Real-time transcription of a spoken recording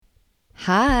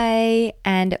Hi,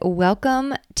 and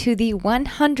welcome to the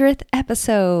 100th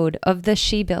episode of the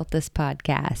She Built This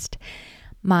podcast.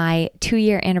 My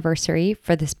 2-year anniversary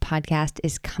for this podcast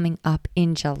is coming up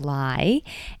in July,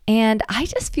 and I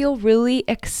just feel really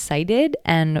excited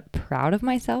and proud of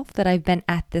myself that I've been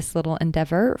at this little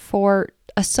endeavor for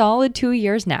a solid 2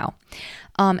 years now.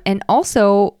 And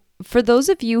also, for those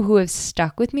of you who have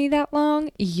stuck with me that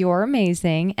long, you're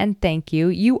amazing, and thank you.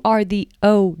 You are the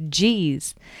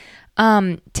OGs.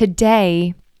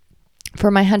 Today,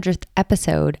 for my 100th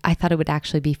episode, I thought it would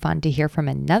actually be fun to hear from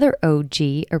another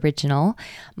OG original,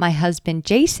 my husband,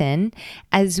 Jason,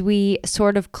 as we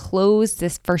sort of close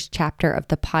this first chapter of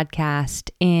the podcast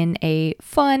in a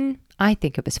fun, I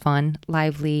think it was fun,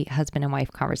 lively husband and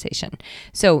wife conversation.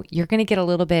 So you're going to get a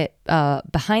little bit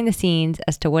behind the scenes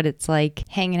as to what it's like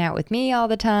hanging out with me all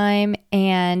the time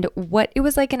and what it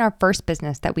was like in our first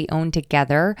business that we owned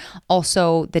together.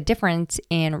 Also, the difference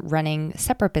in running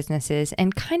separate businesses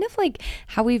and kind of like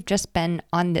how we've just been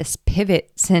on this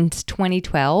pivot since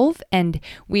 2012. And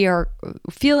we are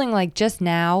feeling like just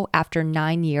now, after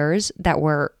 9 years, that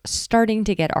we're starting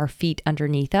to get our feet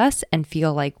underneath us and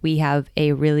feel like we have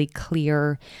a really clear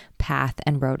path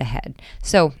and road ahead.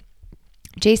 So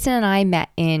Jason and I met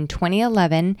in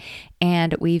 2011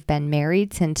 and we've been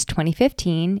married since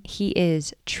 2015. He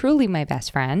is truly my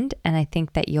best friend, and I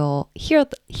think that you'll hear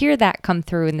that come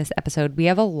through in this episode. We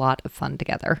have a lot of fun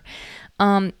together.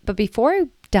 But before I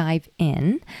dive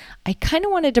in, I kind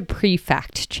of wanted to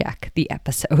pre-fact check the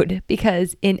episode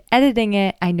because in editing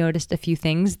it, I noticed a few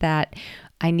things that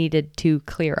I needed to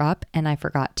clear up and I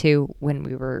forgot to when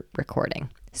we were recording.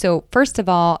 So first of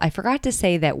all, I forgot to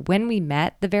say that when we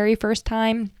met the very first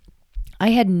time, I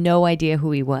had no idea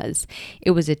who he was.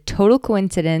 It was a total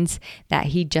coincidence that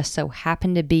he just so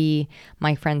happened to be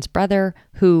my friend's brother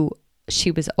who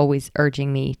she was always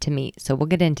urging me to meet. So we'll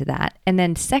get into that. And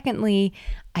then secondly,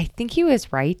 I think he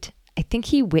was right. I think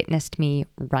he witnessed me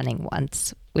running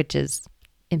once, which is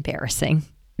embarrassing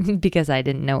because I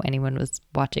didn't know anyone was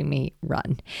watching me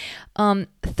run.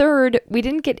 Third, we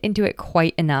didn't get into it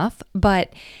quite enough,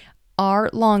 but our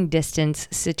long distance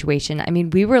situation,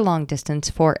 we were long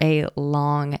distance for a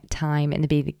long time in the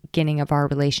beginning of our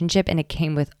relationship, and it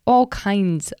came with all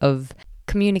kinds of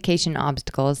communication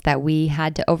obstacles that we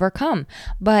had to overcome.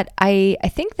 But I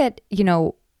think that,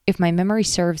 if my memory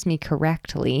serves me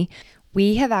correctly,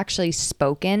 we have actually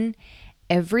spoken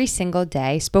every single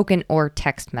day, spoken or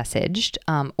text messaged,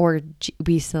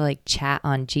 we used to chat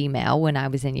on Gmail when I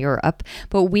was in Europe,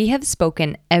 but we have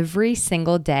spoken every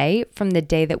single day from the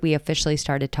day that we officially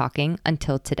started talking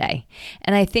until today.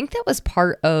 And I think that was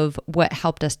part of what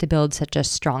helped us to build such a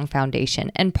strong foundation.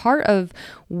 And part of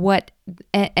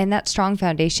and that strong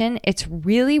foundation, it's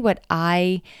really what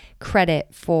I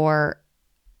credit for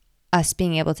us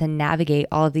being able to navigate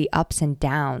all of the ups and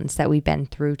downs that we've been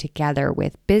through together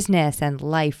with business and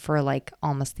life for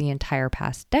almost the entire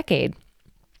past decade.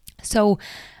 So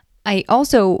I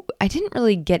didn't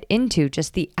really get into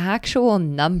just the actual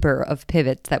number of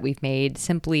pivots that we've made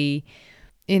simply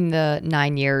in the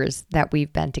 9 years that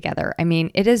we've been together.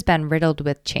 It has been riddled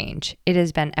with change. It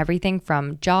has been everything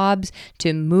from jobs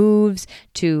to moves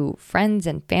to friends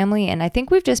and family. And I think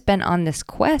we've just been on this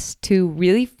quest to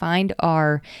really find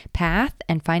our path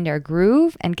and find our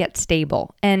groove and get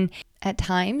stable. And at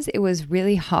times it was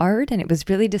really hard and it was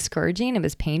really discouraging. It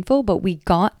was painful, but we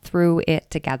got through it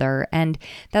together. And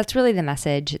that's really the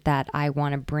message that I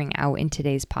want to bring out in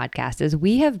today's podcast is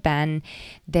we have been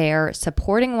there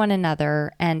supporting one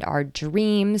another and our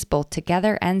dreams both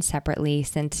together and separately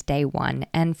since day one.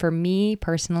 And for me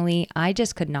personally, I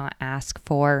just could not ask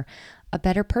for a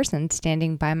better person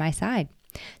standing by my side.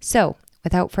 So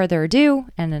without further ado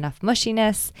and enough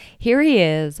mushiness, here he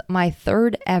is, my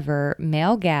third ever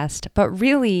male guest, but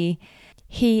really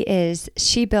he is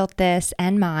She Built This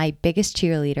and my biggest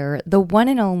cheerleader, the one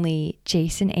and only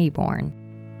Jason Aborn.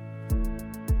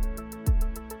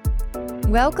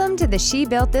 Welcome to the She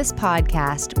Built This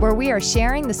podcast, where we are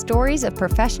sharing the stories of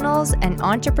professionals and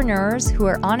entrepreneurs who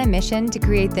are on a mission to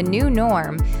create the new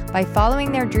norm by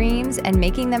following their dreams and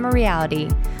making them a reality.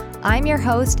 I'm your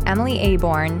host, Emily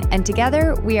Aborn, and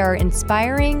together we are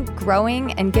inspiring,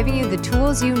 growing, and giving you the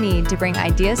tools you need to bring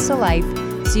ideas to life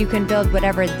so you can build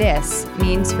whatever this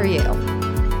means for you.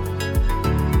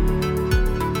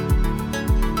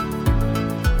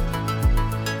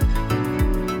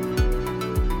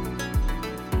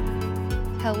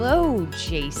 Hello,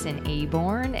 Jason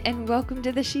Aborn, and welcome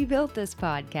to the She Built This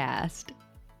podcast.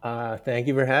 Thank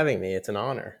you for having me. It's an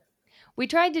honor. We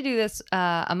tried to do this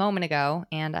a moment ago,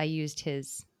 and I used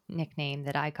his nickname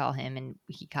that I call him, and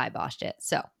he kiboshed it.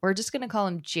 So we're just going to call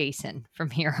him Jason from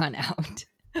here on out.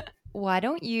 Why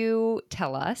don't you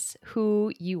tell us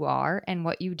who you are and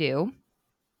what you do?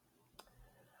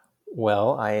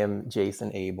 Well, I am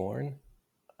Jason Aborn.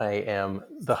 I am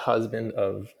the husband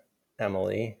of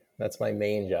Emily. That's my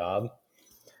main job.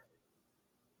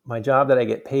 My job that I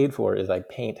get paid for is I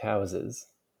paint houses,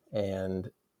 and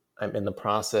I'm in the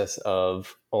process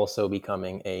of also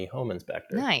becoming a home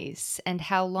inspector. Nice. And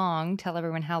how long? Tell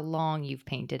everyone how long you've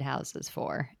painted houses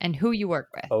for and who you work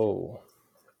with. Oh,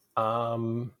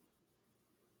 um,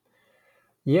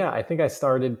 yeah, I think I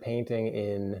started painting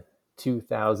in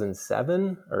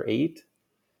 2007 or 8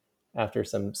 after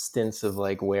some stints of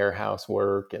like warehouse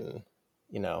work and,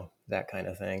 that kind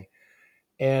of thing.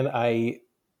 And I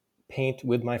paint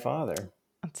with my father.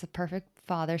 It's a perfect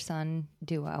father-son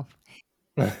duo.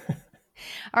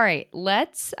 All right,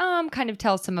 let's kind of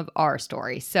tell some of our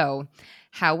story. So,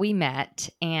 how we met,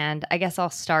 and I guess I'll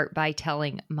start by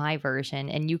telling my version,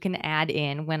 and you can add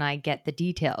in when I get the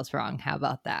details wrong. How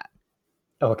about that?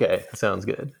 Okay, sounds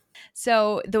good.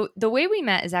 So the way we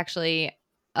met is actually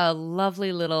a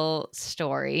lovely little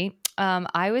story.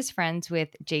 I was friends with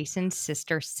Jason's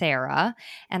sister Sarah,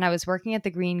 and I was working at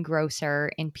the Green Grocer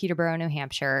in Peterborough, New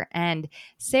Hampshire. And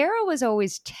Sarah was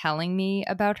always telling me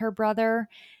about her brother,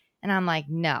 and I'm like,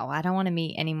 no, I don't want to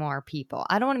meet any more people.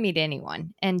 I don't want to meet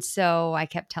anyone. And so I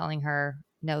kept telling her,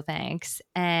 no thanks.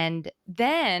 And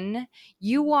then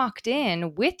you walked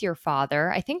in with your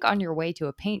father, I think on your way to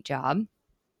a paint job.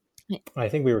 I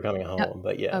think we were coming Uh, home,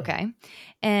 but yeah. Okay.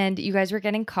 And you guys were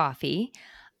getting coffee.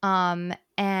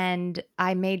 And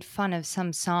I made fun of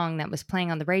some song that was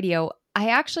playing on the radio. I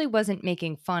actually wasn't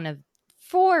making fun of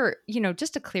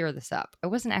just to clear this up. I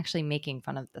wasn't actually making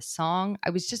fun of the song. I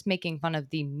was just making fun of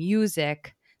the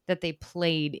music that they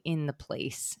played in the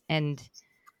place. And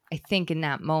I think in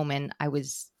that moment I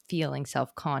was feeling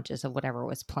self-conscious of whatever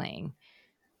was playing.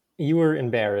 You were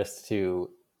embarrassed to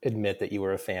admit that you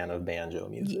were a fan of banjo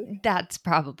music. That's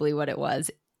probably what it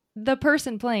was. The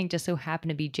person playing just so happened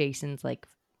to be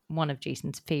one of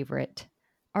Jason's favorite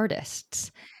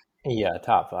artists. Yeah,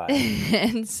 top 5.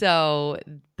 And so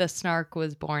the snark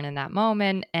was born in that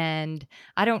moment. And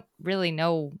I don't really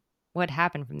know what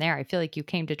happened from there. I feel like you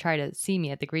came to try to see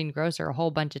me at the Green Grocer a whole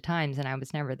bunch of times and I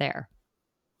was never there.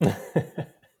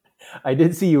 I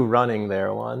did see you running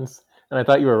there once, and I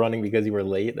thought you were running because you were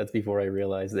late. That's before I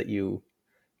realized that you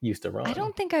used to I run.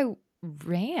 don't think I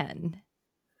ran.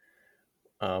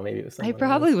 Maybe it was I someone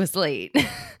probably else. was late.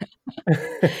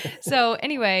 So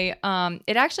anyway,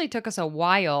 it actually took us a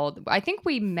while. I think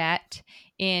we met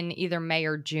in either May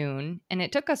or June, and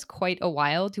it took us quite a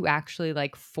while to actually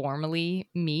like formally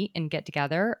meet and get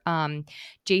together.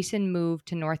 Jason moved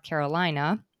to North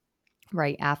Carolina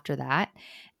right after that,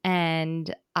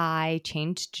 and I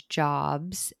changed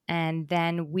jobs, and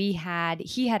then he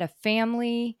had a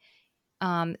family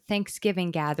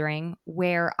Thanksgiving gathering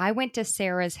where I went to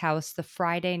Sarah's house the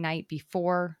Friday night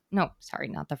before. No, sorry,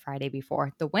 not the Friday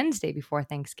before, the Wednesday before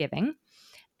Thanksgiving,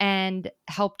 and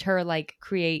helped her like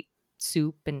create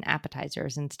soup and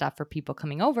appetizers and stuff for people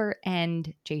coming over.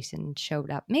 And Jason showed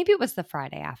up. Maybe it was the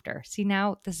Friday after. See,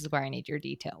 now this is where I need your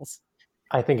details.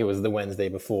 I think it was the Wednesday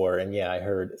before, and yeah, I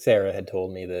heard Sarah had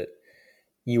told me that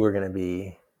you were going to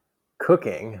be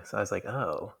cooking. So I was like,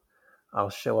 oh, I'll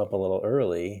show up a little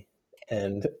early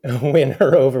and win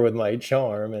her over with my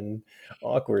charm and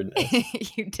awkwardness.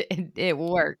 You did. It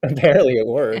worked. Apparently it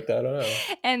worked. I don't know.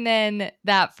 And then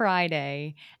that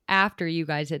Friday, after you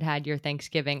guys had your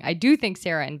Thanksgiving, I do think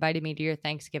Sarah invited me to your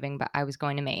Thanksgiving, but I was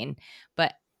going to Maine.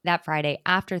 But that Friday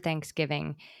after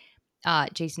Thanksgiving,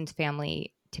 Jason's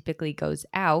family typically goes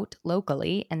out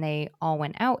locally, and they all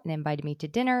went out and invited me to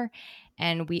dinner.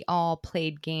 And we all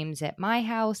played games at my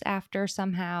house after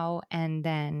somehow. And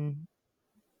then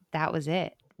that was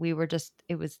it.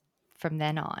 It was from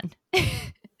then on.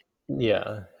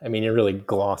 Yeah. I mean, you're really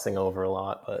glossing over a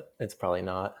lot, but it's probably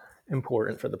not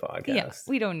important for the Yeah, podcast.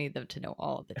 we don't need them to know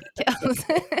all of the details.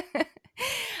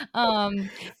 um,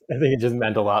 I think it just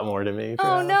meant a lot more to me,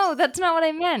 oh no, perhaps. that's not what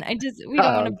I meant. We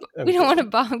I'm don't want to kidding.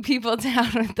 bog people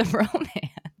down with the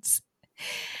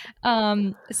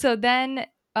romance. So then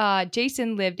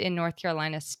Jason lived in North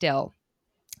Carolina still.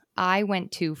 I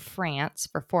went to France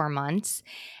for 4 months.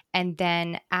 And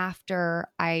then after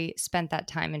I spent that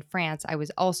time in France, I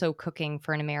was also cooking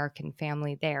for an American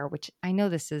family there, which I know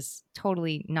this is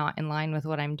totally not in line with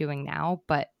what I'm doing now,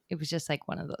 but it was just like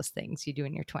one of those things you do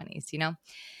in your 20s, you know?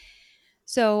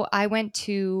 So I went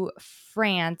to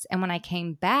France. And when I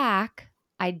came back,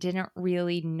 I didn't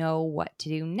really know what to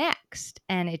do next.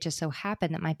 And it just so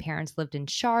happened that my parents lived in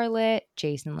Charlotte,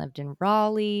 Jason lived in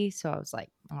Raleigh. So I was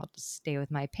like, I'll just stay with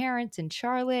my parents in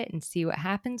Charlotte and see what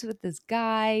happens with this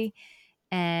guy.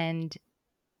 And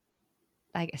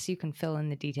I guess you can fill in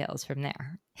the details from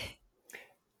there.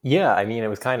 Yeah, I mean, it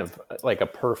was kind of like a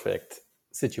perfect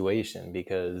situation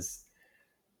because,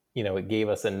 it gave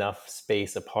us enough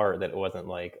space apart that it wasn't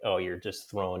like, oh, you're just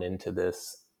thrown into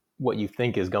this, what you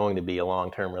think is going to be a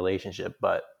long-term relationship,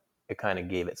 but it kind of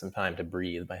gave it some time to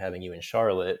breathe by having you in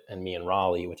Charlotte and me in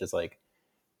Raleigh, which is like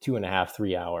 2.5,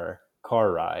 3 hour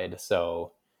car ride.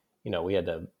 So, we had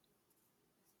to,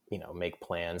 make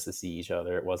plans to see each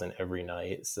other. It wasn't every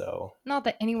night. So Not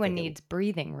that I anyone think needs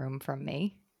breathing room from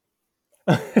me.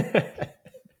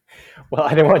 well, I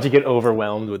didn't want you to get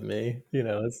overwhelmed with me,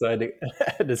 so I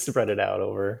had to spread it out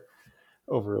over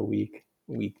a week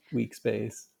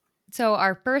space. So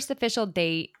our first official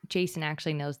date, Jason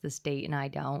actually knows this date and I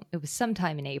don't. It was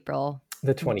sometime in April.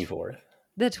 The 24th.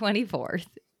 The 24th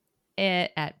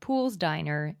at Pool's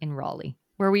Diner in Raleigh,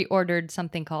 where we ordered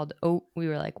something called, we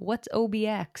were like, what's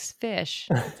OBX fish?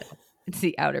 It's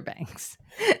the Outer Banks.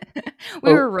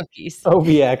 We were rookies.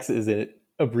 OBX is an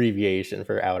abbreviation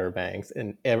for Outer Banks,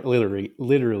 and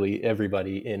literally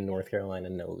everybody in North Carolina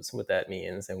knows what that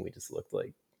means, and we just looked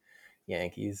like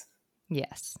Yankees.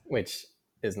 Yes. Which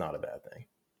is not a bad thing.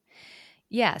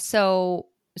 Yeah, so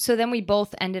then we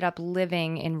both ended up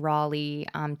living in Raleigh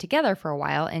together for a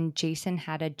while, and Jason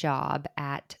had a job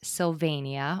at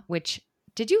Sylvania, which,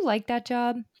 did you like that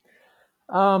job?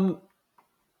 I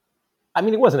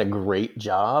mean, it wasn't a great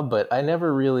job, but I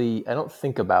don't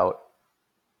think about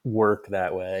work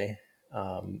that way.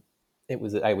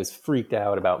 I was freaked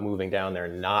out about moving down there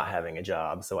and not having a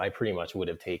job, so I pretty much would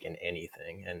have taken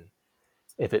anything. And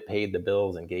if it paid the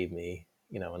bills and gave me,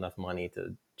 enough money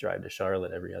to drive to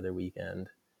Charlotte every other weekend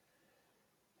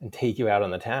and take you out on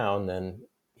the town, then,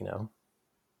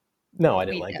 no, I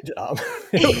didn't like the job.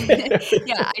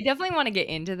 Yeah, I definitely want to get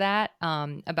into that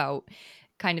about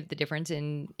kind of the difference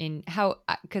in how,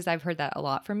 because I've heard that a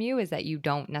lot from you, is that you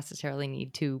don't necessarily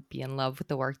need to be in love with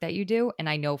the work that you do. And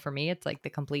I know for me, it's like the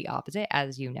complete opposite,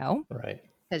 as you know, right?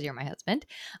 Because you're my husband.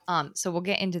 So we'll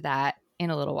get into that in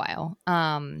a little while.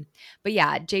 But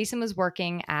yeah, Jason was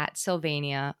working at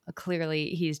Sylvania. Clearly,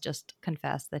 he's just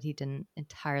confessed that he didn't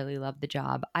entirely love the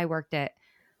job. I worked at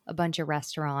a bunch of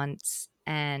restaurants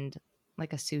and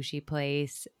like a sushi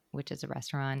place, which is a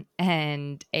restaurant,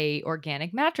 and a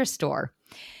organic mattress store.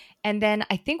 And then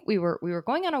I think we were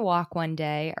going on a walk one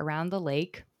day around the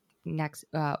lake next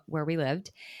where we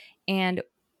lived, and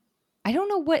I don't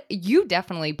know what, you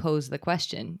definitely posed the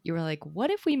question. You were like, what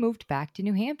if we moved back to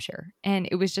New Hampshire? And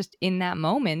it was just in that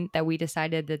moment that we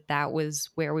decided that that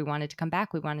was where we wanted to come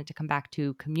back. We wanted to come back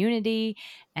to community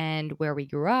and where we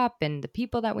grew up and the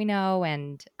people that we know.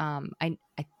 And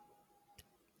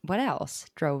what else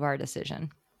drove our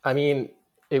decision? I mean,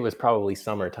 it was probably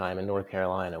summertime in North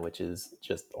Carolina, which is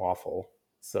just awful.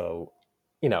 So,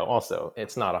 also,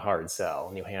 it's not a hard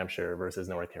sell, New Hampshire versus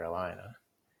North Carolina.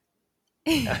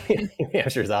 New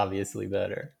Hampshire is obviously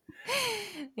better.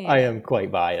 Yeah. I am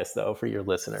quite biased, though, for your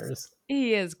listeners.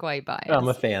 He is quite biased. I'm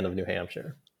a fan of New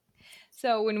Hampshire.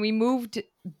 So when we moved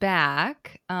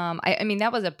back, I mean,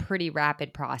 that was a pretty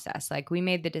rapid process. Like we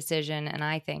made the decision, and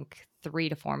I think 3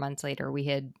 to 4 months later, we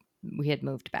had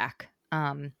moved back.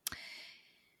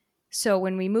 So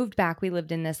when we moved back, we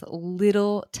lived in this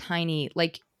little tiny,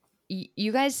 like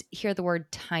you guys hear the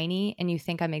word tiny and you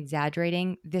think I'm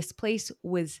exaggerating. This place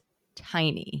was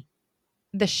tiny.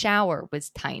 The shower was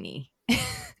tiny.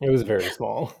 It was very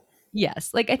small.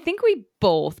 Yes. Like I think we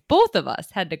both of us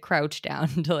had to crouch down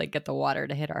to like get the water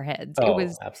to hit our heads. Oh, it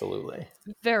was absolutely.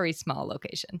 Very small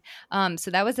location.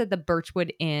 So that was at the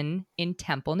Birchwood Inn in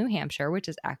Temple, New Hampshire, which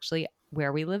is actually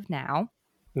where we live now.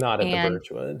 Not at the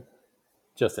Birchwood,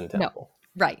 just in Temple.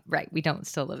 No, right. We don't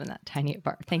still live in that tiny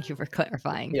apartment. Thank you for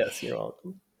clarifying. Yes, you're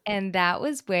welcome. And that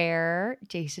was where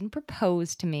Jason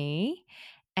proposed to me.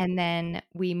 And then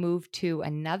we moved to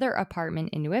another apartment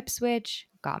in New Ipswich,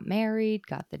 got married,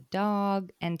 got the dog,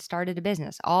 and started a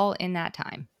business all in that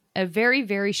time. A very,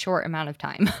 very short amount of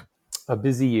time. A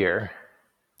busy year.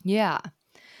 Yeah.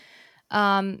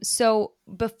 So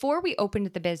before we opened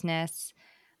the business,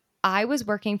 I was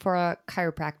working for a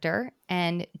chiropractor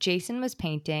and Jason was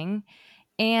painting.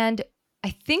 And I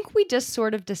think we just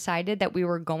sort of decided that we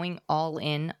were going all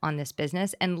in on this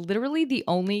business. And literally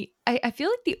I feel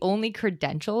like the only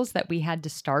credentials that we had to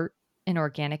start an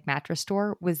organic mattress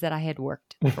store was that I had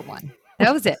worked for one.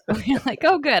 That was it. We were like,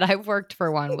 oh, good. I've worked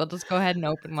for one. We'll just go ahead and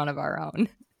open one of our own.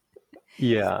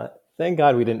 Yeah. thank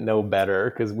God we didn't know better,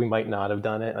 because we might not have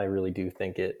done it. I really do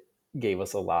think it gave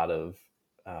us a lot of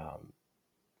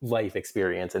life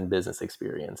experience and business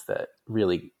experience that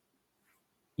really,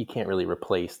 you can't really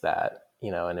replace that,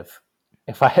 and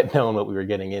if I had known what we were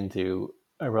getting into,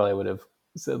 I probably would have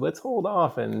said, let's hold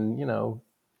off and,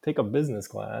 take a business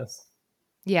class.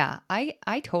 Yeah,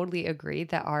 I totally agree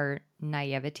that our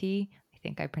naivety, I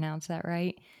think I pronounced that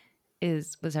right,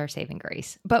 was our saving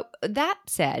grace. But that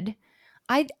said,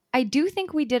 I do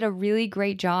think we did a really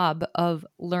great job of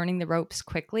learning the ropes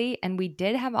quickly, and we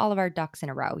did have all of our ducks in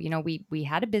a row. We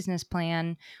had a business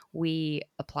plan, we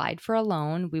applied for a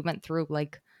loan, we went through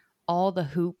like all the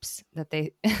hoops that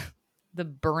they the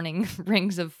burning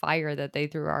rings of fire that they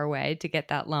threw our way to get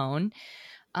that loan.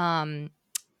 Um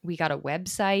we got a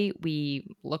website, we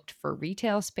looked for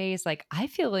retail space. Like I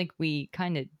feel like we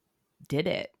kind of did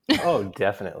it. Oh,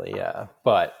 definitely, yeah.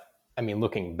 But I mean,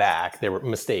 looking back, there were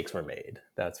mistakes were made.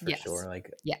 That's for Yes. sure.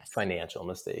 Like Yes. financial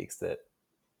mistakes that,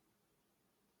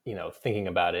 thinking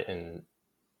about it in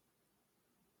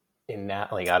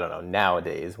that, like, I don't know,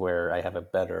 nowadays, where I have a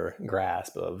better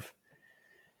grasp of,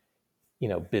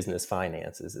 business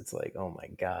finances, it's like, oh my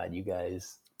God, you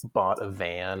guys bought a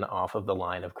van off of the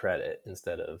line of credit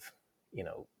instead of,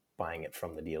 buying it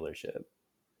from the dealership.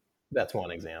 That's one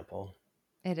example.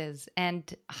 It is.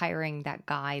 And hiring that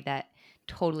guy that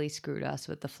totally screwed us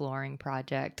with the flooring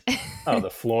project. Oh,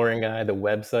 the flooring guy, the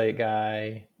website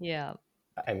guy. Yeah.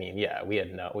 I mean, yeah,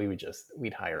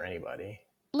 we'd hire anybody.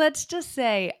 Let's just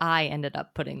say I ended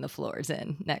up putting the floors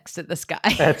in next to this guy.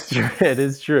 That's true. It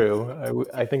is true.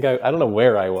 I think I don't know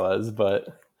where I was, but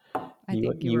I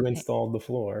you think you you were. installed the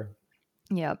floor.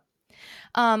 Yep.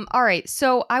 All right.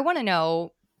 So I want to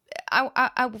know.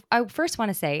 I first want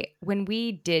to say when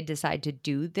we did decide to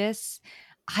do this,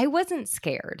 I wasn't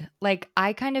scared. Like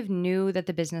I kind of knew that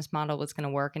the business model was going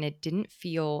to work, and it didn't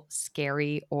feel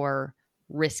scary or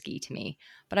risky to me.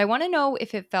 But I want to know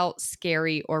if it felt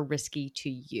scary or risky to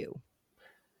you.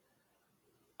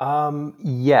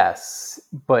 Yes,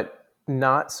 but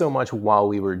not so much while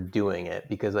we were doing it,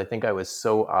 because I think I was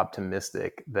so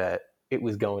optimistic that it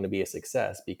was going to be a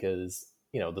success, because,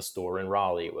 the store in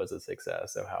Raleigh was a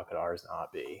success. So how could ours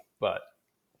not be? But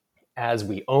as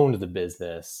we owned the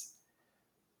business,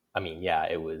 I mean,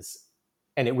 yeah, it was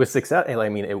success. I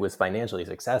mean, it was financially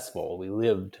successful. We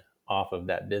lived off of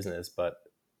that business, but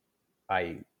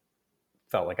I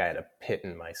felt like I had a pit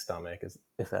in my stomach,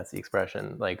 if that's the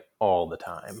expression, like all the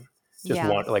time. Just Yeah.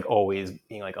 want, like, always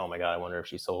being like, oh my God, I wonder if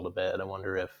she sold a bed. I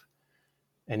wonder if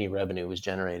any revenue was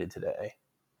generated today.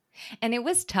 And it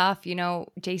was tough.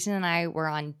 Jason and I were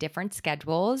on different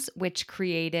schedules, which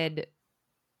created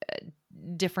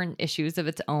different issues of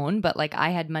its own. But like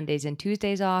I had Mondays and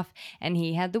Tuesdays off, and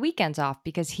he had the weekends off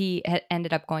because he had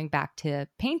ended up going back to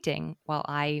painting while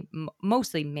I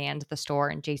mostly manned the store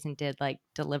and Jason did like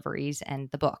deliveries and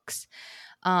the books.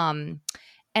 And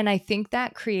I think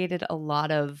that created a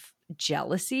lot of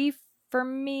jealousy for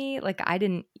me. Like I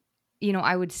didn't,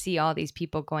 I would see all these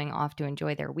people going off to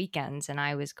enjoy their weekends and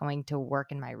I was going to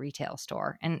work in my retail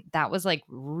store. And that was like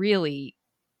really,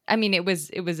 I mean, it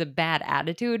was a bad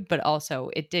attitude, but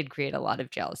also it did create a lot of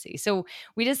jealousy. So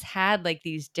we just had like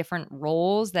these different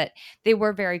roles that they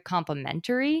were very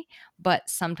complementary, but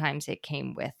sometimes it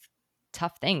came with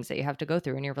tough things that you have to go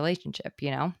through in your relationship.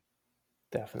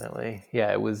 Definitely.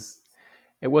 Yeah, it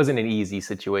wasn't an easy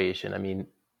situation. I mean,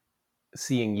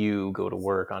 seeing you go to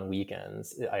work on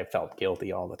weekends, I felt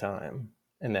guilty all the time.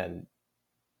 And then,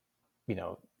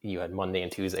 you had Monday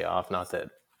and Tuesday off. Not that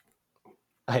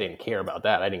I didn't care about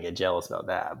that. I didn't get jealous about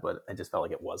that, but I just felt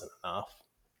like it wasn't enough,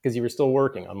 because you were still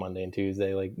working on Monday and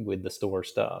Tuesday, like with the store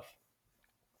stuff.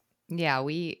 Yeah,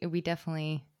 we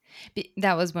definitely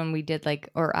that was when we did like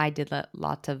or I did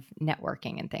lots of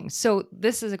networking and things. So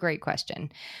this is a great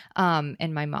question.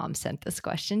 And my mom sent this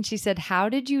question. She said, "How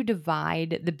did you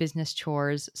divide the business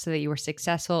chores so that you were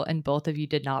successful and both of you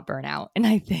did not burn out?" And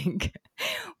I think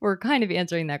we're kind of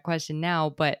answering that question now,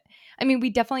 but I mean, we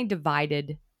definitely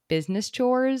divided business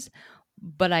chores,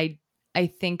 but I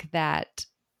think that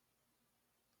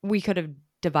we could have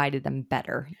divided them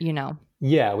better.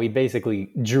 Yeah, we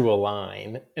basically drew a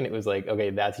line, and it was like,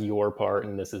 okay, that's your part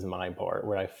and this is my part.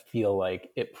 Where I feel like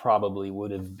it probably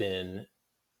would have been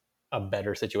a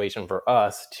better situation for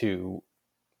us to,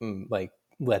 like,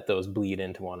 let those bleed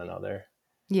into one another.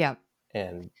 Yeah.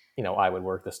 And, I would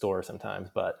work the store sometimes,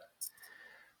 but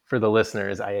for the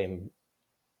listeners, I am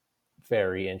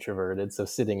very introverted. So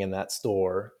sitting in that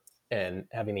store and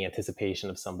having the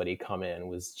anticipation of somebody come in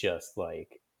was just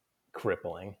like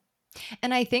crippling.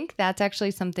 And I think that's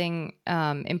actually something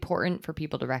important for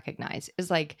people to recognize is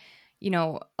like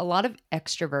a lot of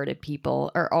extroverted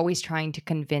people are always trying to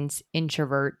convince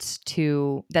introverts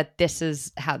that this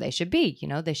is how they should be.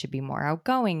 They should be more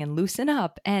outgoing and loosen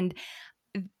up. And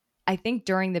I think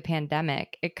during the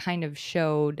pandemic, it kind of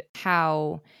showed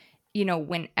how,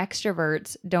 when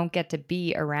extroverts don't get to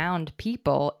be around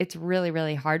people, it's really,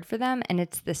 really hard for them. And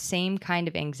it's the same kind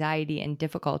of anxiety and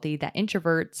difficulty that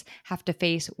introverts have to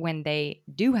face when they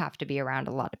do have to be around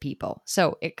a lot of people.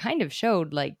 So it kind of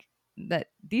showed like that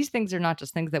these things are not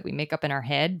just things that we make up in our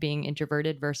head, being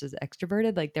introverted versus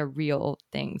extroverted, like they're real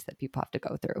things that people have to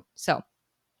go through. So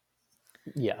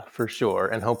yeah, for sure.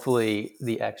 And hopefully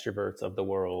the extroverts of the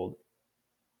world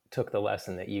took the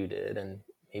lesson that you did and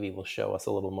maybe will show us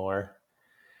a little more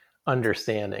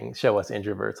understanding, show us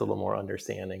introverts a little more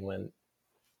understanding when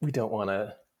we don't want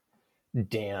to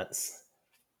dance.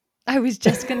 I was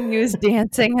just going to use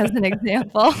dancing as an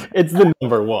example. It's the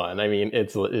number one. I mean,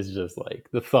 it's just like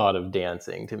the thought of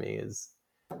dancing to me is,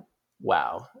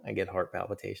 wow, I get heart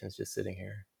palpitations just sitting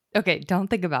here. Okay, don't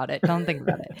think about it. Don't think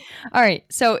about it. All right.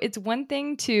 So it's one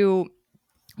thing to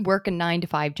work a 9 to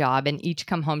 5 job and each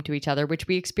come home to each other, which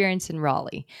we experience in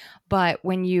Raleigh. But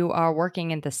when you are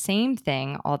working in the same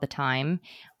thing all the time,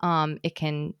 it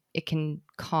can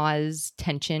cause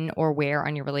tension or wear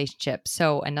on your relationship.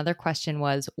 So another question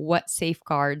was, what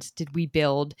safeguards did we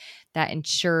build that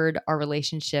ensured our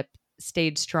relationship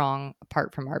stayed strong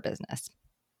apart from our business?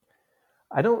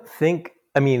 I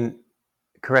mean,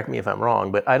 correct me if I'm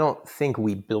wrong, but I don't think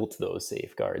we built those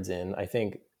safeguards in. I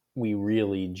think we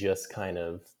really just kind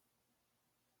of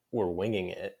were winging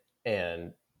it.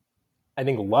 And I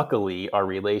think luckily our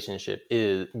relationship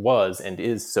was and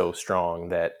is so strong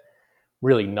that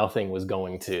really nothing was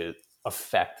going to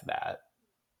affect that,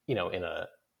 in a,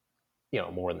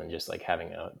 more than just like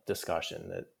having a discussion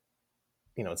that,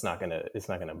 it's not going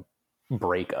to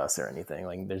break us or anything.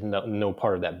 Like there's no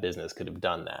part of that business could have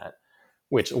done that,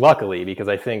 which luckily, because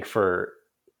I think for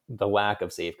the lack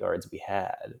of safeguards we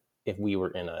had, if we were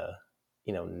in a,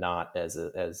 not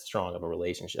as strong of a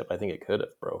relationship, I think it could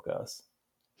have broke us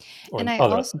or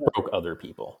broke other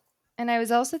people. And I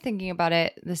was also thinking about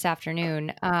it this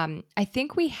afternoon. I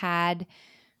think we had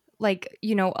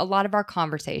a lot of our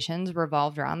conversations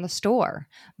revolved around the store,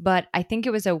 but I think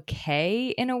it was okay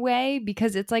in a way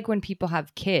because it's like when people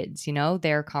have kids,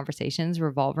 their conversations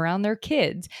revolve around their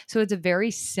kids. So it's a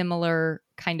very similar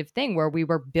kind of thing where we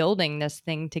were building this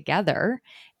thing together.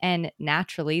 And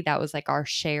naturally, that was like our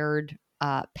shared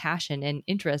passion and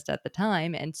interest at the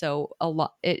time. And so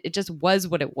it just was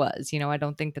what it was. I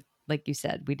don't think that, like you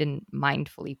said, we didn't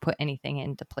mindfully put anything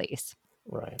into place.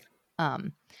 Right.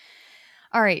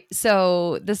 All right.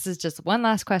 So this is just one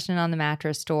last question on the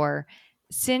mattress store.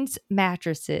 Since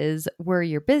mattresses were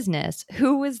your business,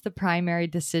 who was the primary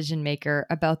decision maker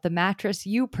about the mattress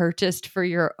you purchased for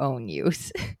your own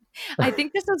use? I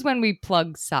think this is when we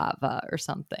plugged Saatva or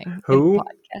something. Who? In the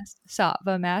podcast.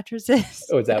 Saatva mattresses.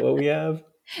 Oh, is that what we have?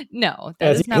 No,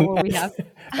 that is not what we have.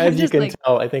 As you can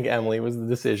tell, I think Emily was the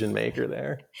decision maker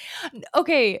there.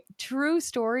 Okay, true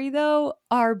story though,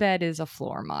 our bed is a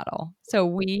floor model. So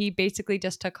we basically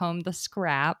just took home the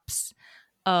scraps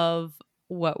of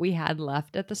what we had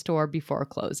left at the store before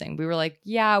closing. We were like,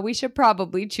 yeah, we should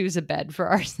probably choose a bed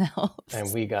for ourselves.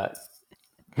 And we got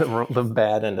the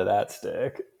bad end of that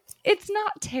stick. It's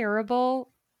not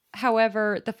terrible.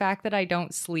 However, the fact that I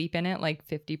don't sleep in it like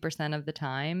 50% of the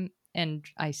time and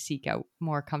I seek out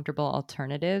more comfortable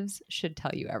alternatives should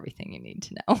tell you everything you need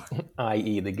to know.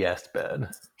 I.e. the guest bed.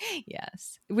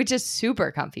 Yes. Which is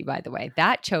super comfy, by the way.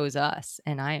 That chose us,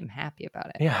 and I am happy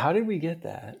about it. Yeah, how did we get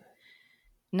that?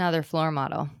 Another floor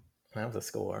model. That was a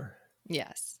score.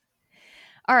 Yes.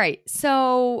 All right.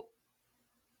 So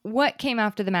what came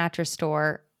after the mattress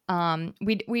store?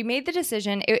 We made the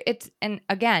decision. And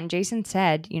again, Jason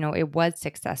said, it was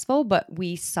successful, but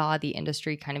we saw the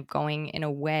industry kind of going in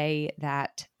a way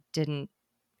that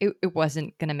it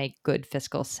wasn't going to make good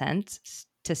fiscal sense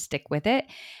to stick with it.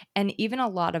 And even a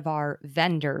lot of our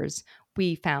vendors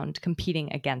we found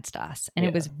competing against us, and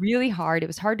It was really hard. It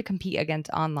was hard to compete against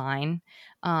online.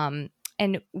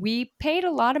 And we paid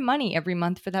a lot of money every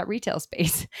month for that retail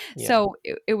space. Yeah. So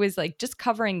it was like just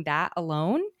covering that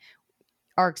alone,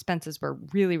 our expenses were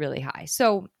really, really high.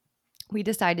 So we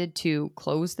decided to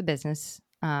close the business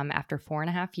after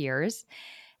 4.5 years.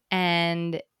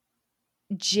 And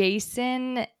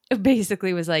Jason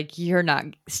basically was like, you're not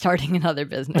starting another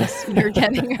business. You're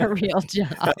getting a real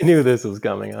job. I knew this was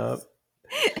coming up.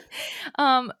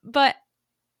 But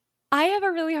I have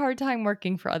a really hard time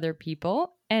working for other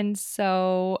people. And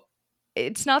so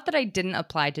it's not that I didn't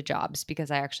apply to jobs,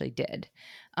 because I actually did.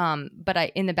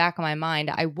 But in the back of my mind,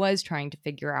 I was trying to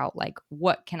figure out, like,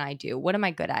 what can I do? What am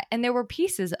I good at? And there were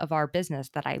pieces of our business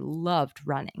that I loved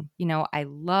running. I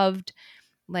loved,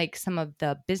 like, some of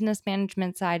the business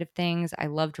management side of things. I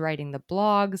loved writing the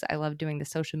blogs. I loved doing the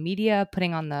social media,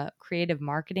 putting on the creative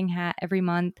marketing hat every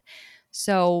month.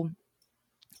 So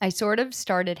I sort of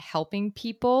started helping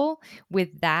people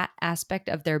with that aspect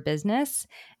of their business.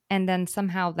 And then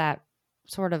somehow that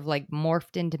sort of like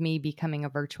morphed into me becoming a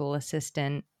virtual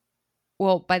assistant.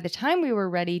 Well, by the time we were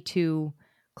ready to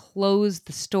close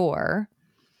the store,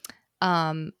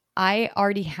 I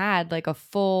already had like a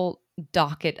full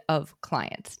docket of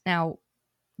clients. Now,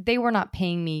 they were not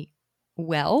paying me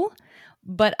well,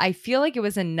 but I feel like it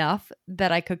was enough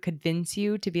that I could convince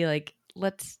you to be like,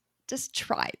 let's just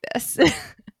try this.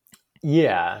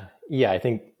 Yeah. Yeah. I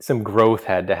think some growth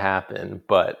had to happen,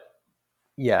 but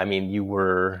yeah, I mean, you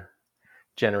were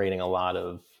generating a lot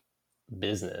of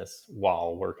business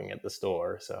while working at the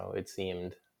store. So it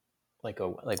seemed like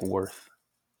worth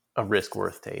a risk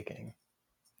worth taking.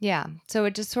 Yeah. So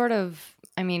it just sort of,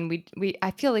 I mean,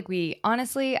 I feel like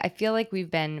I feel like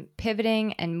we've been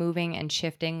pivoting and moving and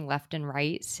shifting left and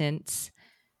right since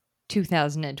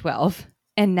 2012.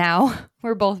 And now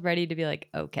we're both ready to be like,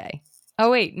 okay. Oh,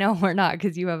 wait, no, we're not,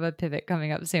 because you have a pivot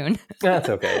coming up soon. That's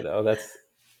okay though.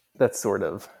 That's sort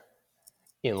of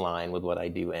in line with what I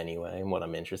do anyway and what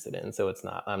I'm interested in. So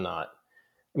I'm not,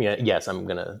 I mean, yes, I'm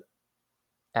going to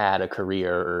add a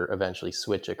career or eventually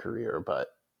switch a career, but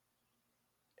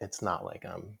it's not like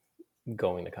I'm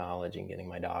going to college and getting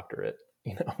my doctorate.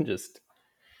 I'm just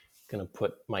going to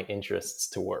put my interests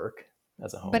to work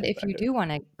as a home But if you inspector. do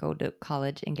want to go to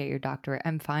college and get your doctorate,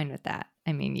 I'm fine with that.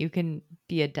 I mean, you can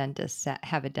be a dentist,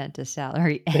 have a dentist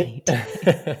salary any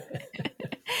day.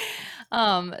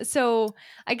 So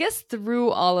I guess through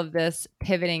all of this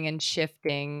pivoting and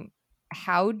shifting,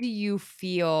 how do you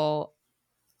feel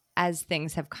as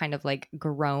things have kind of like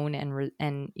grown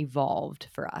and evolved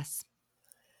for us?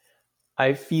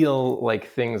 I feel like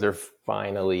things are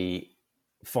finally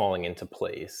falling into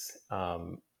place,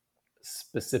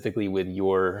 specifically with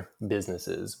your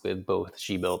businesses, with both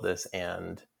She Built This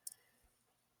and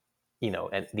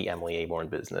and the Emily Aborn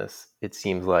business. It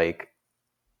seems like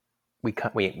we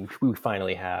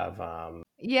finally have.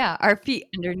 Yeah, our feet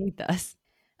underneath us.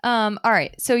 All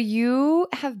right. So you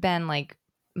have been like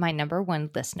my number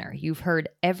one listener. You've heard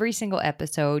every single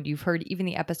episode. You've heard even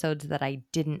the episodes that I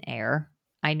didn't air.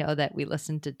 I know that we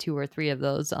listened to 2 or 3 of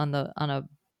those on a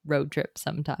road trip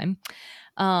sometime.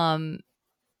 Um,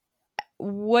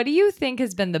 what do you think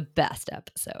has been the best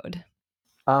episode?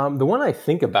 The one I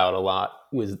think about a lot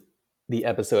was the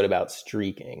episode about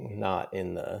streaking, not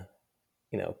in the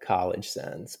college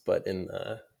sense, but in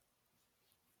the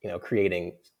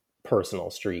creating personal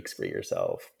streaks for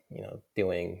yourself.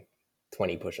 Doing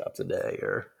 20 push-ups a day,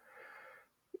 or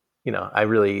I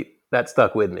really that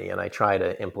stuck with me, and I try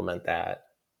to implement that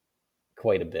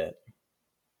quite a bit.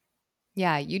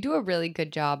 Yeah, you do a really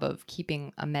good job of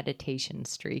keeping a meditation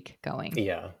streak going.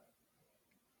 Yeah.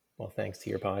 Well, thanks to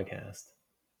your podcast.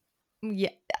 Yeah,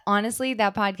 honestly,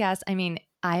 that podcast, I mean,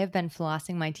 I have been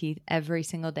flossing my teeth every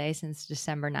single day since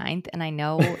December 9th, and I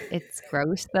know it's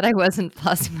gross that I wasn't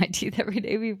flossing my teeth every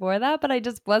day before that, but I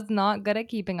just was not good at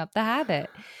keeping up the habit.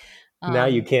 Now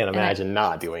you can't And imagine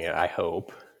not doing it, I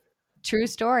hope. true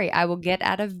story, I will get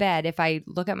out of bed if I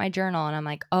look at my journal and I'm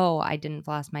like, "Oh, I didn't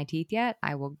floss my teeth yet."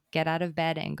 I will get out of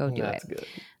bed and go do it. That's good.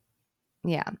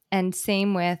 Yeah, and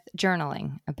same with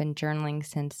journaling. I've been journaling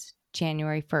since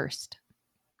January 1st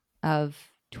of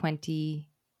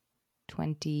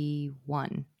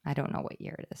 2021. I don't know what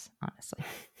year it is, honestly.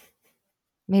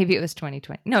 Maybe it was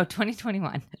 2020. No,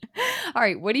 2021. All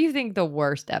right. What do you think the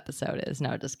worst episode is?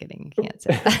 No, just kidding. You can't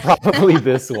say that. Probably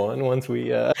this one once we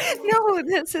No,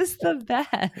 this is the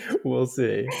best. we'll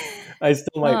see. I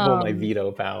still might hold my Um,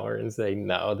 veto power and say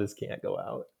no, this can't go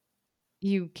out.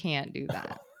 you can't do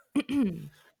that.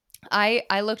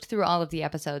 I looked through all of the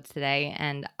episodes today,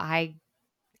 and I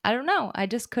don't know. I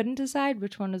just couldn't decide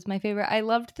which one was my favorite. I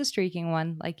loved the streaking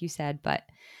one, like you said, but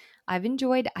I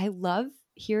love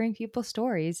hearing people's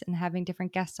stories and having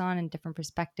different guests on and different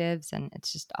perspectives. And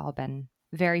it's just all been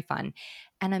very fun.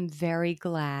 And I'm very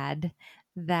glad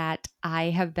that I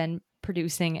have been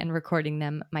producing and recording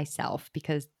them myself,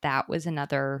 because that was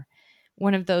another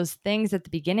one of those things at the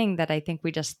beginning that I think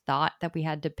we just thought that we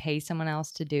had to pay someone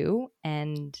else to do.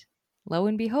 And lo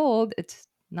and behold, it's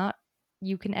not,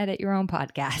 you can edit your own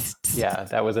podcasts. Yeah,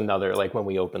 that was another, like, when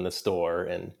we opened the store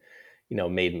and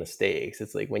made mistakes.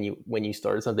 It's like when you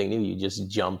start something new, you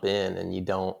just jump in and you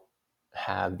don't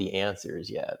have the answers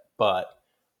yet. But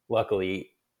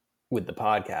luckily with the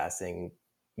podcasting,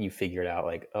 you figured out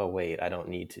like, oh wait, I don't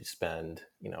need to spend,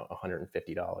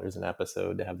 $150 an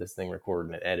episode to have this thing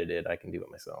recorded and edited. I can do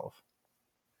it myself.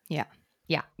 Yeah.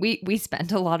 Yeah. We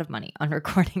spent a lot of money on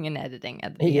recording and editing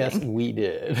at the beginning. Yes, we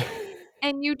did.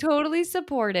 And you totally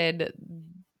supported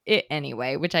it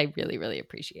anyway, which I really, really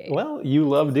appreciate. Well, you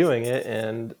love doing it,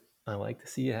 and I like to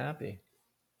see you happy.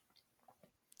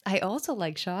 I also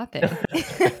like shopping.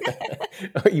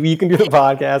 You can do the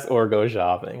podcast or go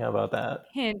shopping. How about that?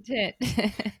 Hint, hint.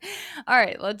 All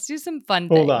right, let's do some fun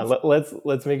things. Hold on.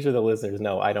 Let's make sure the listeners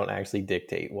know I don't actually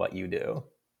dictate what you do.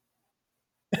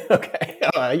 Okay.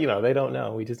 They don't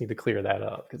know. We just need to clear that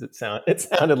up because it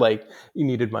sounded like you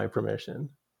needed my permission.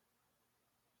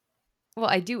 Well,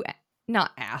 I do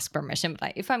not ask permission,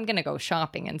 but if I'm going to go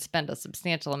shopping and spend a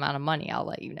substantial amount of money, I'll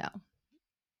let you know.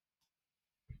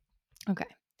 Okay.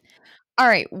 All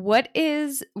right. We're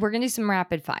going to do some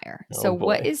rapid fire. Oh, so boy.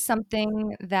 What is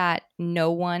something that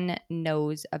no one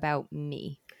knows about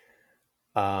me?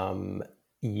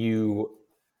 You,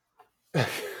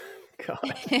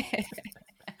 God,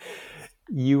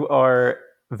 you are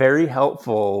very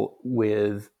helpful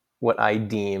with what I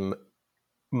deem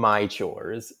my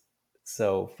chores.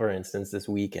 So, for instance, this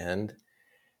weekend,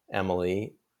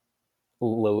 Emily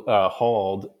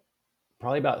hauled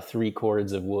probably about 3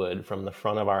 cords of wood from the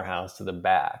front of our house to the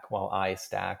back while I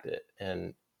stacked it.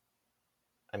 And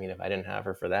I mean, if I didn't have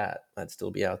her for that, I'd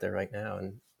still be out there right now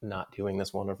and not doing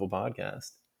this wonderful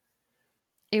podcast.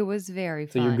 It was very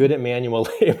fun. So you're good at manual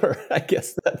labor. I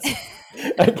guess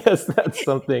that's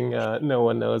something no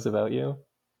one knows about you.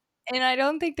 And I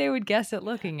don't think they would guess it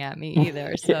looking at me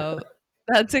either. So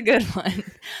That's a good one.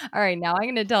 All right, now I'm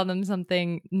going to tell them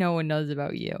something no one knows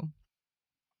about you.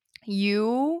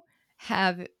 You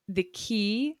have the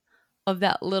key of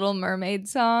that Little Mermaid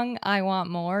song, I Want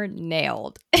More,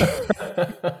 nailed.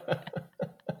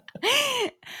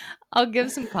 I'll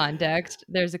give some context.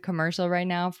 There's a commercial right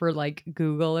now for like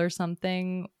Google or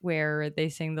something where they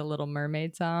sing the Little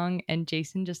Mermaid song and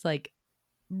Jason just like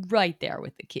right there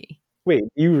with the key. Wait,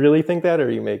 you really think that, or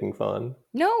are you making fun?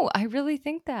 No, I really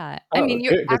think that. Oh, I mean,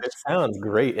 it sounds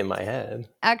great in my head.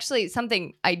 Actually,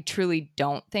 something I truly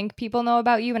don't think people know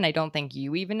about you, and I don't think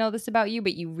you even know this about you,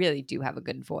 but you really do have a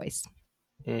good voice.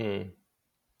 Okay.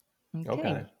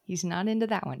 He's not into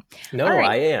that one. No, right.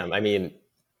 I am. I mean,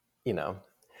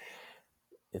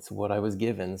 it's what I was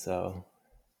given, so.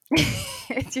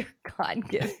 It's your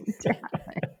God-given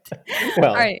talent.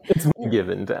 Well, it's my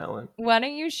given talent. Why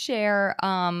don't you share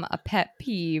a pet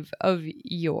peeve of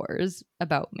yours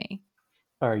about me?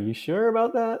 Are you sure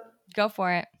about that? Go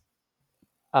for it.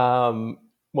 Well,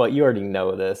 you already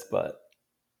know this, but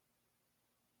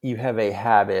you have a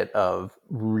habit of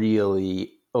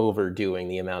really overdoing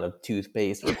the amount of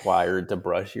toothpaste required to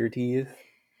brush your teeth.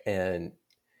 And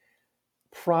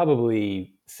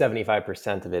probably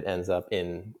 75% of it ends up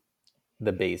in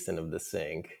the basin of the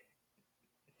sink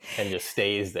and just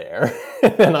stays there.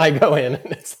 And then I go in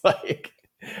and it's like,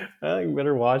 I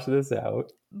better wash this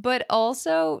out. But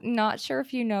also, not sure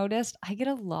if you noticed, I get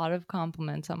a lot of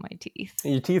compliments on my teeth.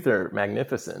 Your teeth are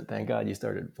magnificent. Thank God you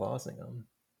started flossing them.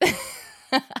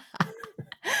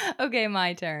 Okay,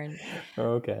 my turn.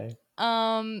 Okay.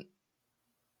 And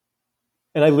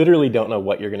I literally don't know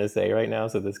what you're going to say right now,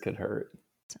 so this could hurt.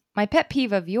 My pet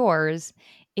peeve of yours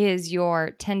is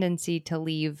your tendency to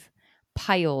leave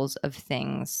piles of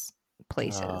things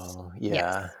places. Oh, yeah.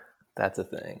 Yes. That's a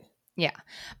thing. Yeah.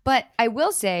 But I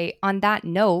will say on that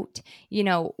note,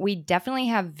 we definitely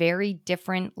have very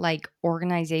different like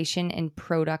organization and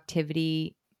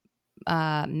productivity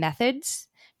methods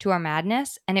to our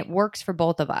madness, and it works for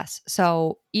both of us.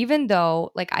 So even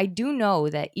though I do know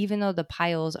that even though the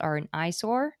piles are an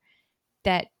eyesore,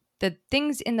 that the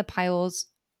things in the piles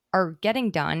are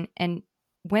getting done and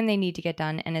when they need to get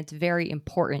done, and it's very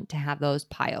important to have those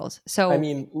piles. So, I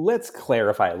mean, let's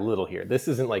clarify a little here. This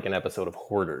isn't like an episode of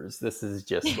Hoarders. This is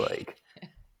just like,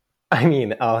 I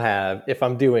mean, if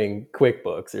I'm doing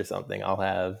QuickBooks or something,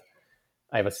 I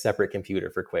have a separate computer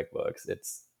for QuickBooks. It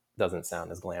doesn't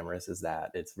sound as glamorous as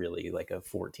that. It's really like a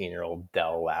 14-year-old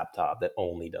Dell laptop that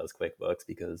only does QuickBooks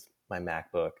because my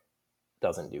MacBook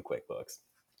doesn't do QuickBooks,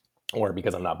 or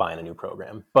because I'm not buying a new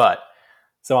program. But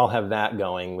so I'll have that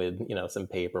going with, some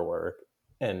paperwork,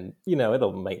 and,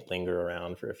 it might linger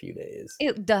around for a few days.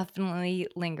 It definitely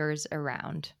lingers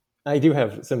around. I do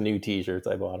have some new t-shirts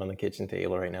I bought on the kitchen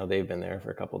table right now. They've been there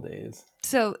for a couple days.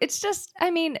 So it's just,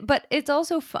 but it's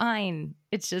also fine.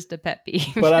 It's just a pet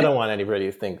peeve. But I don't want anybody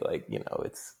to think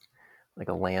it's like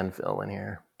a landfill in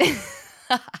here.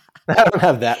 I don't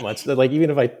have that much.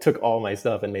 Even if I took all my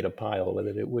stuff and made a pile with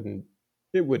it, it wouldn't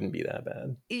It wouldn't be that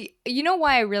bad. You know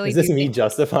why I really Is this do me think?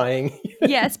 justifying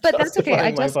Yes, but that's okay.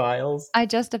 justifying my files? I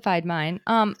justified mine.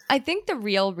 I think the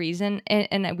real reason,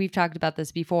 and we've talked about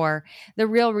this before, the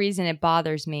real reason it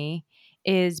bothers me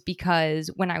is because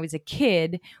when I was a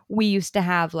kid, we used to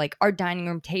have like our dining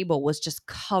room table was just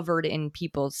covered in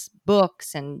people's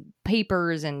books and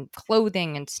papers and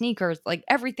clothing and sneakers. Like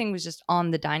everything was just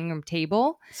on the dining room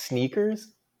table.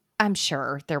 Sneakers? I'm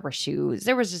sure there were shoes.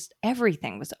 There was just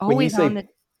everything was When you always on the say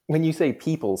when you say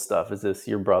people stuff, is this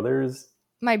your brothers?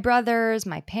 my brothers,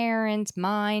 my parents,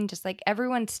 mine, just like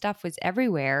everyone's stuff was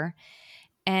everywhere.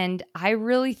 And I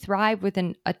really thrive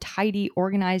within a tidy,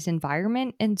 organized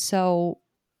environment. And so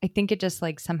I think it just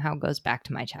like somehow goes back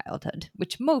to my childhood,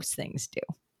 which most things do.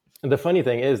 The funny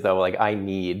thing is though, like I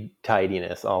need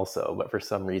tidiness also, but for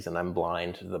some reason I'm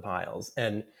blind to the piles.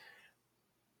 And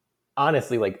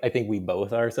honestly, like I think we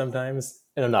both are sometimes.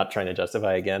 And I'm not trying to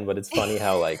justify again, but it's funny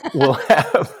how like we'll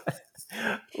have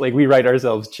like we write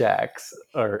ourselves checks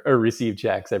or receive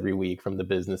checks every week from the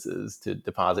businesses to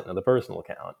deposit into the personal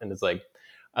account. And it's like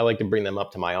I like to bring them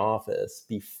up to my office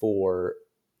before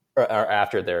or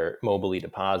after they're mobily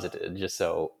deposited, just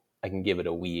so I can give it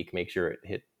a week, make sure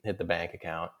it hit the bank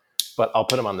account. But I'll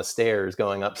put them on the stairs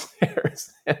going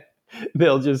upstairs.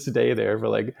 They'll just stay there for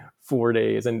like 4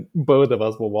 days, and both of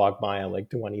us will walk by them like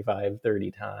 25,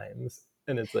 30 times.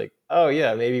 And it's like, oh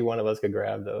yeah, maybe one of us could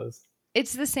grab those.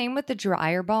 It's the same with the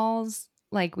dryer balls.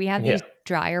 Like we have Yeah. these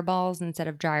dryer balls instead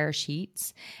of dryer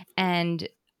sheets. And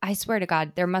I swear to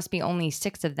God, there must be only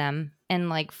 6 of them. And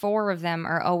like 4 of them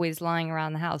are always lying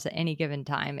around the house at any given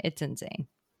time. It's insane.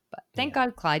 But thank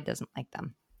God Clyde doesn't like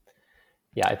them.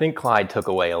 Yeah, I think Clyde took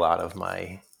away a lot of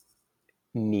my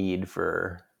need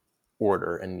for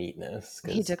order and neatness.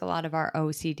 He took a lot of our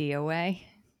OCD away.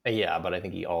 Yeah, but I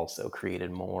think he also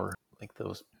created more, like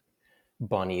those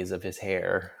bunnies of his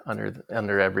hair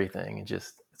under everything.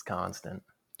 It's constant.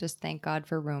 Just thank God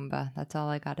for Roomba. That's all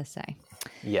I got to say.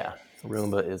 Yeah,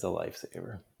 Roomba is a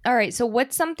lifesaver. All right. So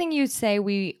what's something you say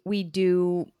we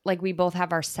do, like we both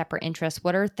have our separate interests?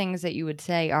 What are things that you would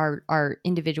say are our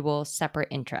individual separate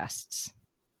interests?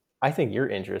 I think your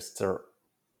interests are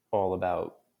all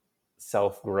about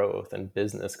self-growth and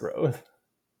business growth.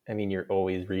 I mean, you're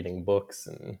always reading books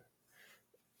and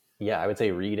yeah, I would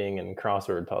say reading and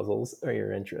crossword puzzles are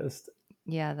your interest.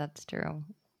 Yeah, that's true.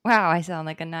 Wow, I sound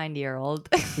like a 90-year-old.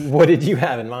 What did you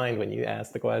have in mind when you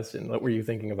asked the question? What were you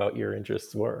thinking about your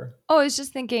interests were? Oh, I was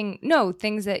just thinking, no,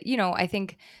 things that, I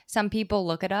think some people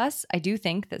look at us. I do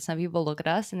think that some people look at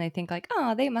us and they think like,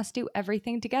 oh, they must do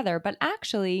everything together. But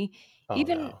actually, Oh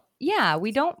no. yeah,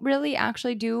 we don't really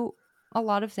actually do a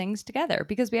lot of things together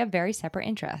because we have very separate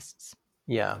interests.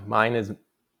 Yeah, mine is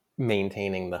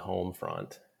maintaining the home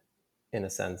front in a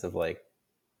sense of like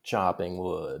chopping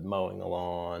wood, mowing the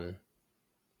lawn,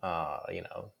 you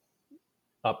know,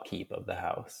 upkeep of the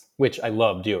house, which I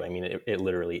love doing. I mean, it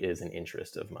literally is an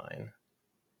interest of mine.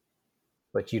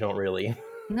 But you don't really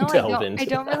No, I delve don't. into I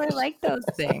don't really that. like those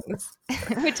things,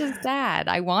 which is sad.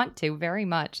 I want to very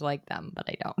much like them, but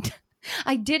I don't.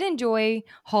 I did enjoy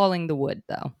hauling the wood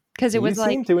though, because it You was like,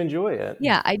 seem to enjoy it.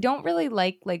 yeah, I don't really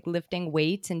like lifting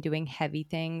weights and doing heavy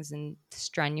things and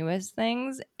strenuous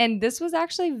things. And this was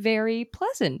actually very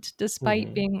pleasant despite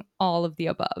Mhm. being all of the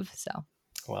above. So,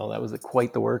 Well, that was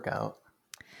quite the workout.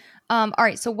 all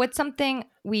right. So what's something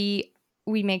we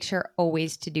make sure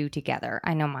always to do together?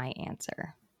 I know my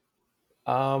answer.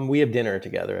 We have dinner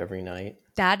together every night.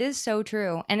 That is so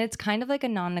true. And it's kind of like a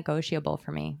non-negotiable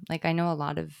for me. Like I know a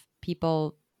lot of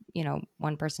people,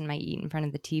 one person might eat in front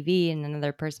of the TV and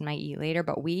another person might eat later,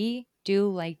 but we do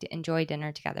like to enjoy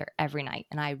dinner together every night.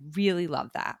 And I really love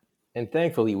that. And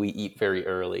thankfully, we eat very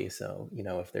early. So,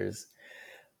 if there's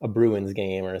a Bruins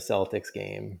game or a Celtics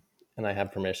game and I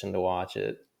have permission to watch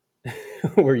it,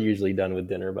 we're usually done with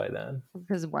dinner by then.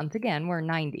 Because once again, we're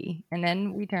 90 and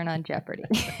then we turn on Jeopardy.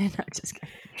 No, just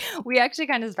kidding. We actually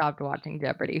kind of stopped watching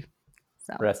Jeopardy.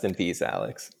 So Rest in peace,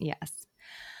 Alex. yes.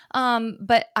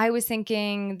 But I was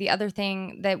thinking the other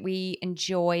thing that we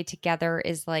enjoy together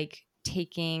is like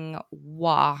taking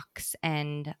walks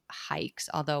and hikes.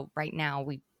 Although right now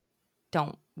we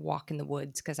don't walk in the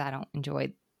woods because I don't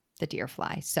enjoy the deer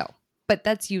fly. So, but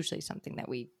that's usually something that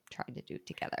we try to do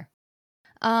together.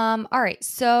 All right.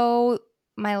 So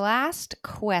my last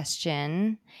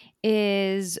question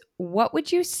is, what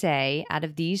would you say out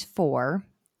of these 4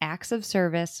 acts of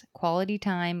service, quality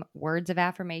time, words of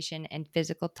affirmation, and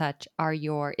physical touch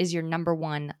is your number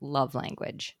 1 love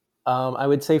language? I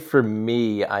would say for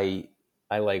me, I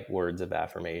like words of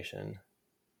affirmation.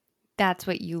 That's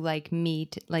what you like me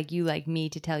to, like you like me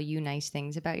to tell you nice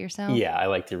things about yourself? Yeah, I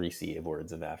like to receive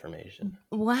words of affirmation.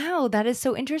 Wow, that is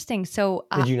so interesting. So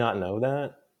Did you not know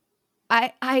that?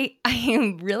 I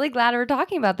am really glad we're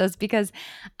talking about this, because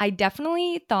I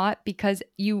definitely thought, because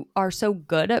you are so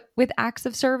good with acts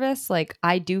of service, like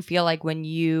I do feel like when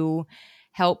you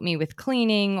help me with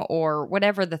cleaning or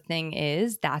whatever the thing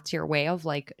is, that's your way of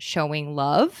like showing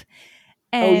love.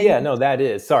 Oh And yeah, no, that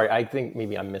is. Sorry, I think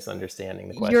maybe I'm misunderstanding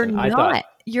the you're question. I thought, not.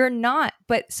 You're not.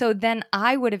 But so then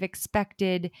I would have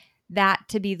expected that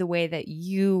to be the way that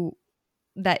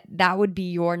that would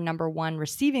be your number one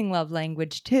receiving love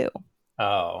language too.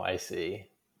 oh, I see.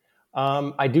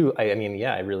 I do. I mean,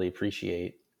 yeah, I really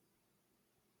appreciate,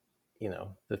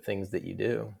 the things that you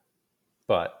do,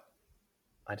 but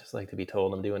I just like to be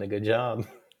told I'm doing a good job.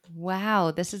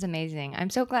 Wow, this is amazing. I'm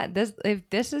so glad if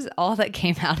this is all that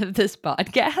came out of this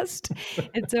podcast,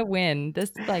 it's a win.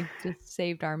 This like just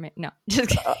saved our no,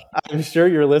 just kidding. I'm sure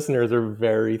your listeners are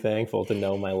very thankful to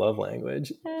know my love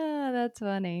language. Ah, that's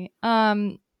funny.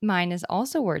 Mine is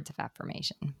also words of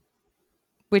affirmation,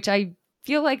 which I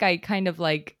feel like I kind of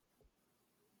like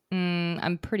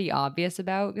I'm pretty obvious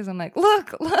about, because I'm like,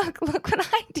 look what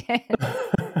I did.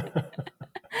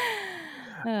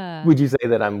 Would you say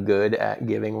that I'm good at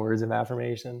giving words of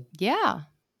affirmation? Yeah.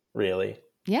 Really?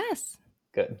 Yes.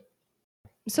 Good.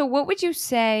 So what would you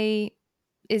say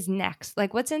is next?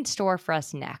 Like, what's in store for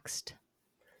us next?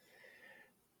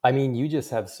 I mean, you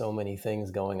just have so many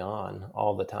things going on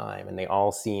all the time, and they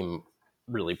all seem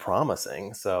really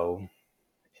promising. So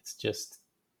it's just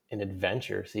an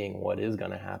adventure seeing what is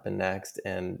going to happen next.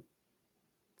 And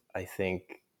I think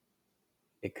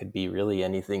it could be really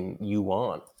anything you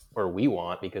want or we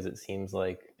want, because it seems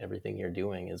like everything you're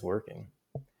doing is working.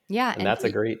 Yeah. And that's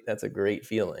a great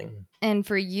feeling. And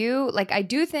for you, like, I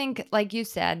do think, like you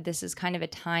said, this is kind of a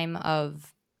time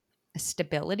of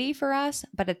stability for us,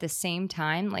 but at the same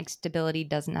time, like, stability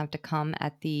doesn't have to come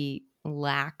at the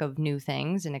lack of new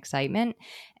things and excitement.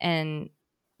 And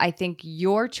I think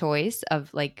your choice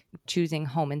of like choosing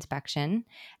home inspection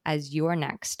as your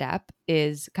next step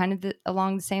is kind of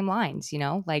along the same lines,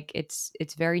 like it's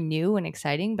very new and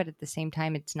exciting, but at the same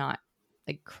time, it's not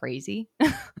like crazy.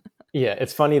 Yeah,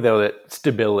 it's funny though that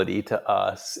stability to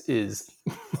us is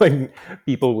like,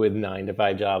 people with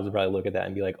 9-to-5 jobs would probably look at that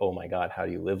and be like, "Oh my God, how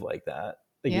do you live like that?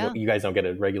 Like, Yeah. you guys don't get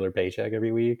a regular paycheck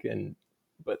every week."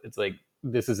 But it's like,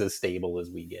 this is as stable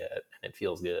as we get, and it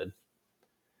feels good.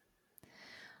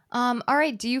 All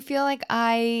right. Do you feel like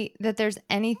that there's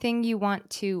anything you want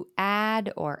to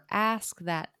add or ask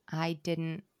that I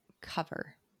didn't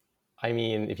cover? I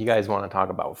mean, if you guys want to talk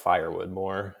about firewood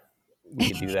more,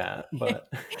 we could do that. But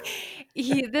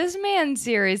This man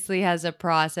seriously has a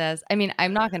process. I mean,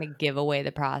 I'm not going to give away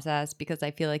the process, because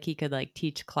I feel like he could like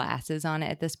teach classes on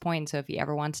it at this point. So if he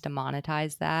ever wants to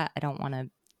monetize that, I don't want to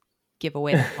give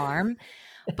away the farm.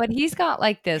 But he's got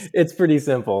like this. It's pretty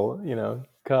simple,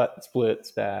 cut, split,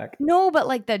 stack. No, but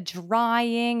like the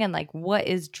drying and like what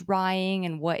is drying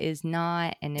and what is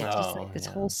not. And it's just like this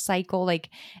whole cycle. Like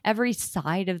every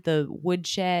side of the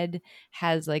woodshed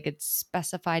has like its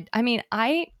specified. I mean,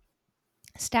 I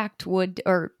stacked wood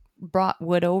or brought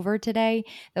wood over today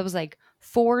that was like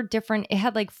it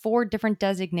had like 4 different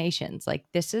designations. Like,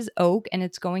 this is oak and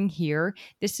it's going here.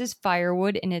 This is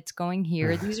firewood and it's going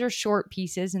here. These are short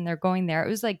pieces and they're going there. It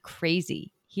was like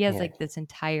crazy. He has like this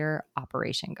entire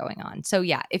operation going on. So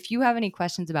yeah, if you have any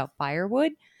questions about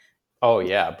firewood, oh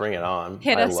yeah, bring it on.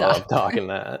 I love talking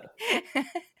that.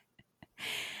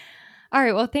 All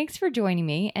right. Well, thanks for joining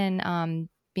me and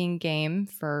being game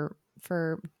for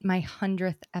my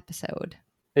 100th episode.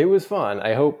 It was fun.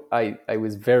 I hope I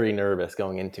was very nervous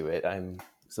going into it.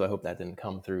 So I hope that didn't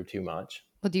come through too much.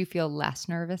 Well, do you feel less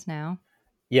nervous now?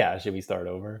 Yeah. Should we start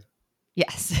over?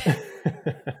 Yes.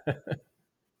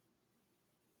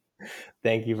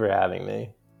 Thank you for having me.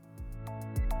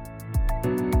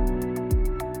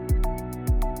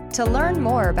 To learn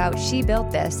more about She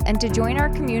Built This and to join our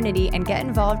community and get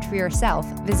involved for yourself,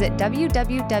 visit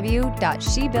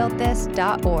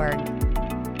www.shebuiltthis.org.